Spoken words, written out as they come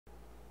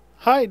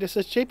Hi, this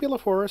is JP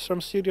LaForest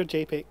from Studio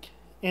JPEG.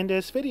 In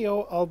this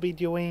video, I'll be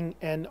doing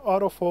an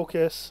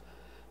autofocus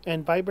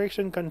and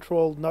vibration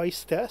control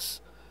noise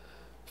test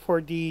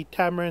for the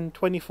Tamron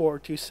 24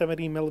 to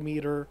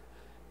 70mm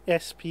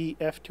SP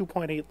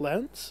f2.8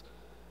 lens.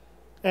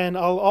 And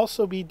I'll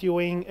also be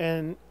doing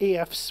an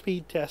AF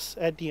speed test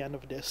at the end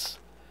of this.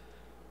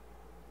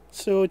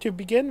 So to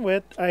begin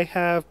with, I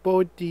have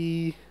both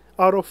the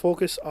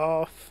autofocus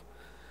off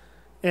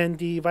and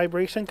the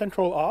vibration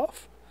control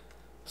off.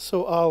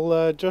 So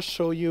I'll just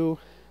show you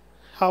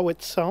how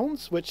it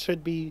sounds, which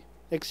should be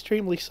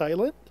extremely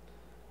silent.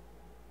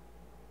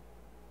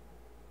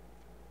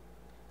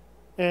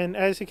 And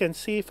as you can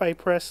see, if I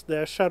press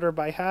the shutter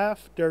by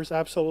half, there's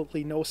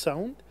absolutely no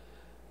sound.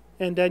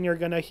 And then you're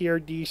gonna hear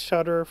the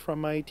shutter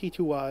from my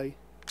T2i.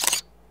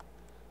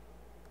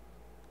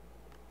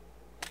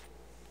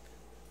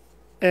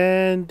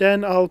 And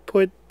then I'll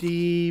put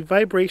the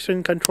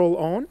vibration control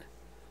on,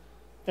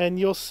 and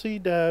you'll see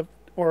that,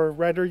 or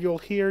rather you'll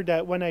hear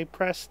that when I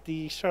press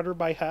the shutter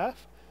by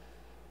half,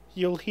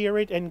 you'll hear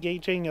it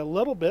engaging a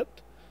little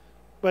bit,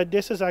 but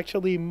this is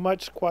actually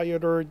much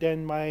quieter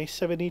than my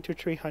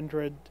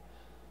 70-300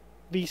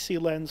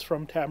 VC lens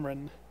from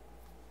Tamron.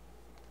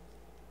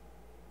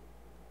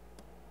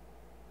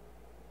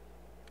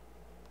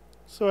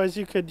 So as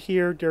you could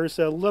hear, there's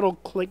a little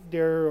click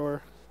there,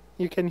 or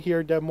you can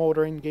hear the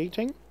motor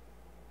engaging.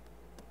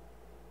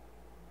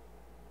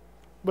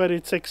 But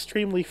it's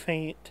extremely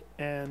faint,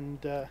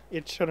 and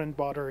it shouldn't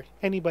bother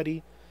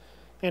anybody.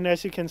 And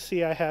as you can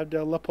see, I have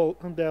the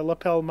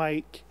lapel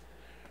mic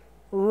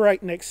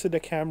right next to the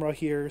camera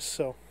here,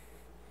 so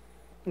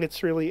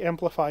it's really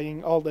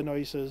amplifying all the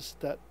noises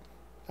that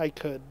I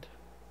could.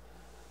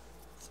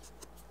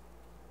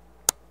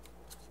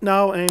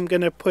 Now I'm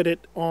gonna put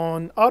it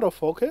on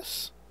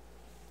autofocus,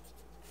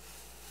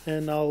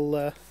 and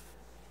I'll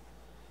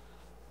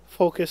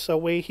focus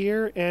away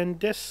here. And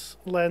this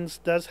lens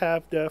does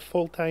have the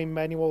full-time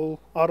manual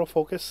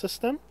autofocus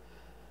system,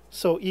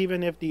 so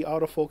even if the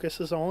autofocus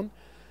is on,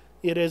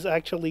 it is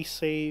actually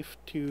safe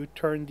to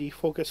turn the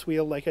focus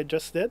wheel like I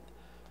just did,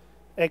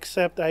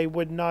 except I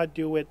would not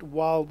do it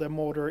while the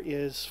motor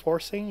is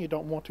forcing. You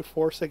don't want to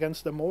force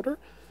against the motor,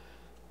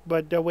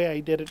 but the way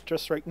I did it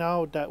just right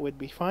now, that would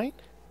be fine.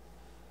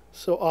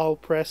 So I'll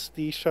press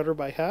the shutter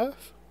by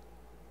half.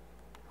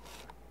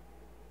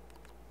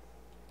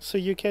 So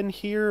you can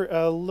hear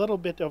a little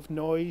bit of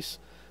noise,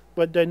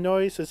 but the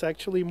noise is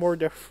actually more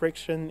the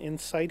friction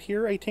inside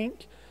here, I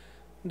think.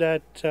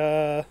 That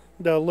the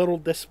little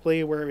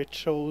display where it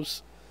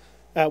shows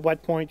at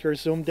what point you're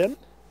zoomed in.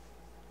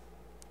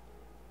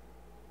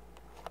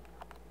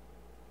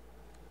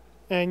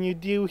 And you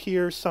do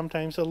hear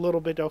sometimes a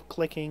little bit of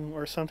clicking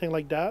or something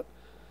like that.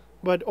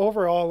 But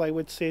overall, I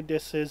would say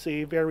this is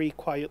a very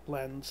quiet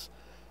lens.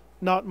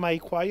 Not my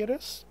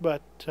quietest,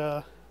 but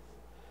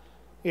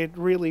it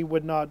really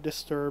would not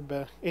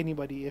disturb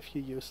anybody if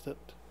you used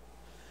it.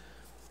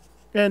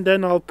 And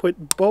then I'll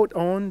put both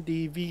on,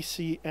 the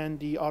VC and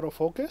the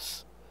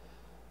autofocus.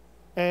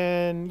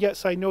 And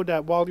yes, I know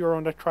that while you're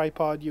on the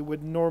tripod, you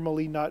would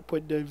normally not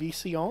put the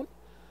VC on.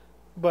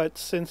 But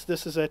since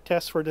this is a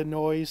test for the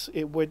noise,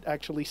 it would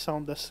actually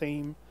sound the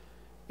same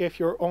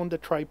if you're on the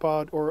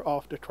tripod or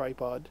off the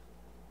tripod.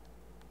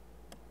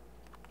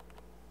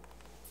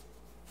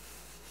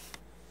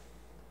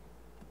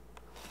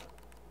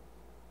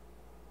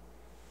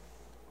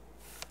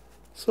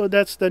 So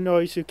that's the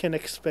noise you can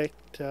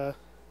expect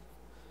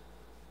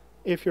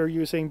if you're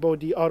using both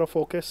the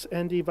autofocus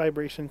and the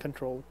vibration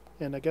control.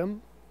 And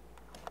again.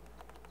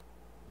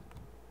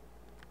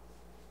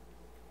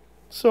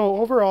 So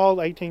overall,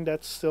 I think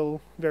that's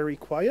still very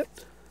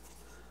quiet.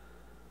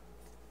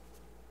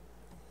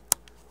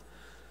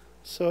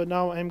 So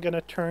now I'm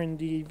gonna turn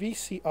the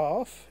VC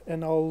off,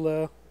 and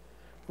I'll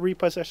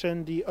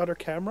reposition the other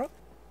camera.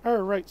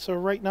 Alright, so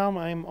right now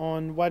I'm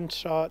on one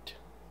shot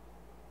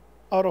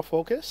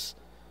autofocus,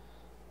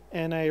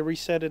 and I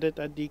reset it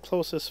at the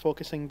closest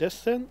focusing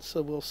distance,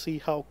 so we'll see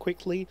how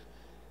quickly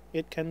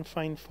it can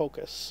find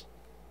focus.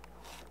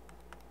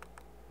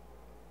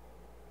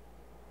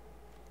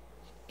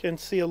 You can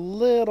see a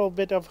little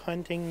bit of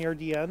hunting near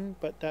the end,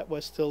 but that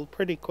was still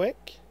pretty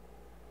quick.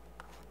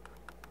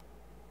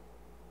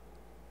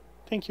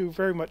 Thank you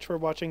very much for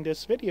watching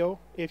this video.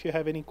 If you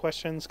have any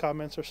questions,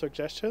 comments, or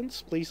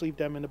suggestions, please leave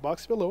them in the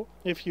box below.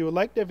 If you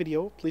liked the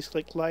video, please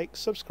click like,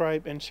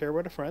 subscribe, and share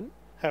with a friend.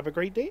 Have a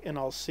great day, and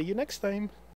I'll see you next time.